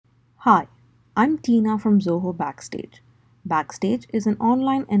Hi, I'm Tina from Zoho Backstage. Backstage is an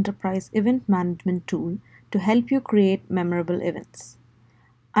online enterprise event management tool to help you create memorable events.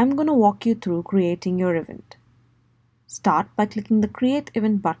 I'm going to walk you through creating your event. Start by clicking the Create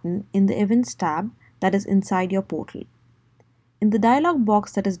Event button in the Events tab that is inside your portal. In the dialog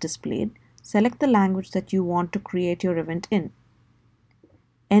box that is displayed, select the language that you want to create your event in.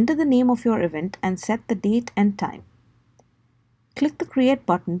 Enter the name of your event and set the date and time. Click the Create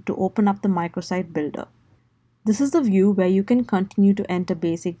button to open up the microsite builder. This is the view where you can continue to enter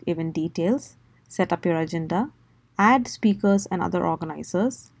basic event details, set up your agenda, add speakers and other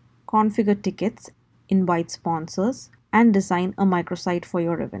organizers, configure tickets, invite sponsors, and design a microsite for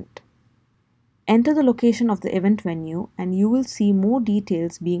your event. Enter the location of the event venue and you will see more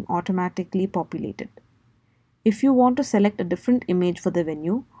details being automatically populated. If you want to select a different image for the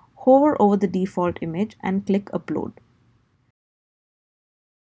venue, hover over the default image and click Upload.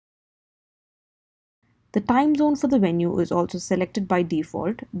 The time zone for the venue is also selected by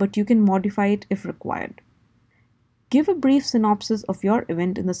default, but you can modify it if required. Give a brief synopsis of your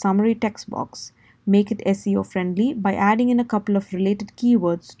event in the summary text box. Make it SEO friendly by adding in a couple of related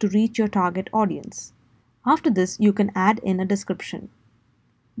keywords to reach your target audience. After this, you can add in a description.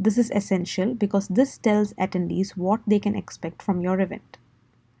 This is essential because this tells attendees what they can expect from your event.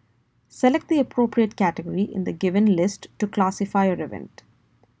 Select the appropriate category in the given list to classify your event.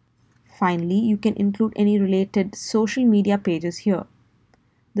 Finally, you can include any related social media pages here.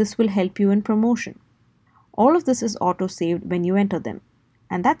 This will help you in promotion. All of this is auto-saved when you enter them.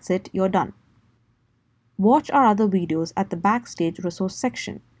 And that's it, you're done. Watch our other videos at the Backstage resource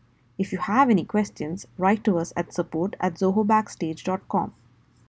section. If you have any questions, write to us at support@zohobackstage.com.